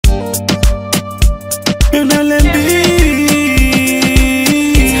and I'll It's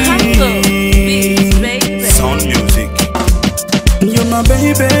humble beats, baby. Sound music. You're my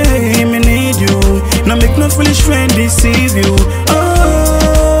baby, me need you. Now make no foolish friend deceive you.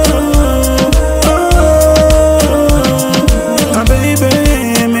 My baby,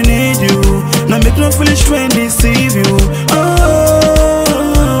 me need you. Now make no foolish friend deceive you.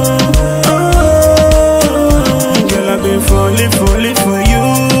 Girl, I've been falling for you.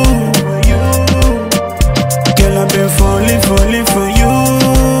 Girl, I've been falling for you.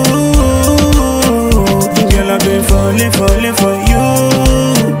 Girl, I've been falling for you.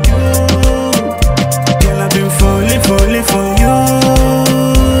 Girl, I've been falling for you.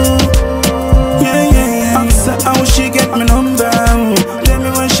 Yeah, yeah, yeah. Ask her how she get my number. Tell me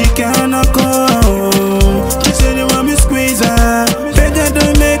when she cannot come. She said they want me squeeze her. Beg her,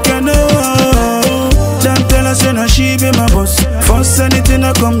 don't make her know. Don't tell her, say now she be my boss. First anything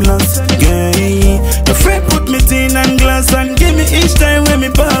I come last. Yeah, your friend put me tin and glass and give me each time when me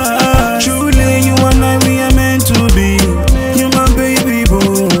pass. Truly, you and I, we are meant to be. You my baby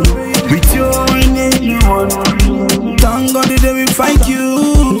boo. With you, we need no one. Thank God the day we fight you.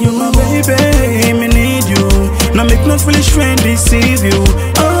 You my baby, me need you. Now make no foolish friend deceive you.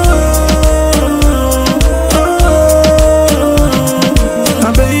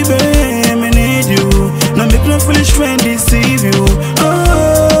 My baby, me need you. Now make no foolish friend deceive you.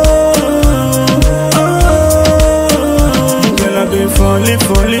 Girl, I've been falling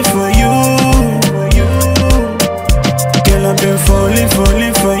for you. Girl, I've been falling for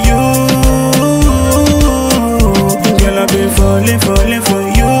you. Girl, I've been falling for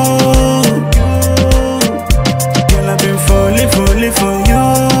you. Girl, I've been falling for you.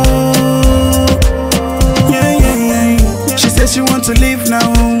 Yeah, yeah, yeah. She says she want to leave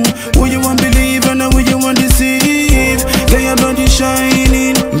now. Who you want believe and who you want deceive? Girl, your body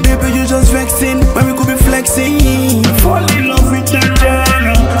shining, baby, you just vexing. When we could be flexing. Fall in love with that girl.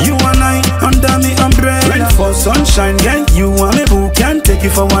 You and I under me umbrella. Ready for sunshine, girl. You want me who can take you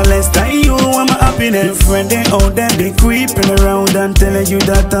for one less time. You want my happiness. Your friend they out there, they creeping around and telling you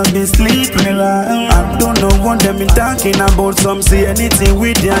that I've been sleeping around. I don't know what them been talking about. Some say anything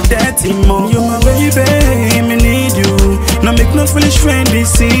with their dirty mouth. You my baby, me need you. Now make no foolish friend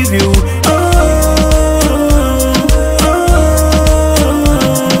deceive you.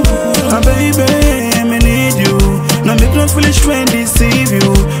 My baby, me need you. Now make no foolish friend deceive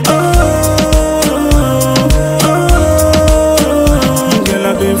you. Girl,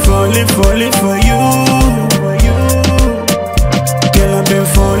 I've been falling for you. Girl, I've been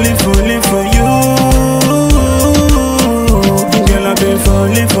falling for you. Girl, I've been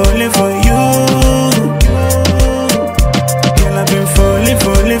falling for you. Girl, I've been falling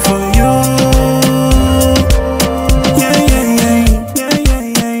for you. Yeah, yeah, yeah, yeah, yeah,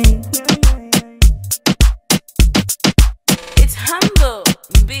 yeah. It's humble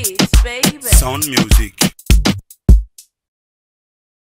beats, baby. Sound music.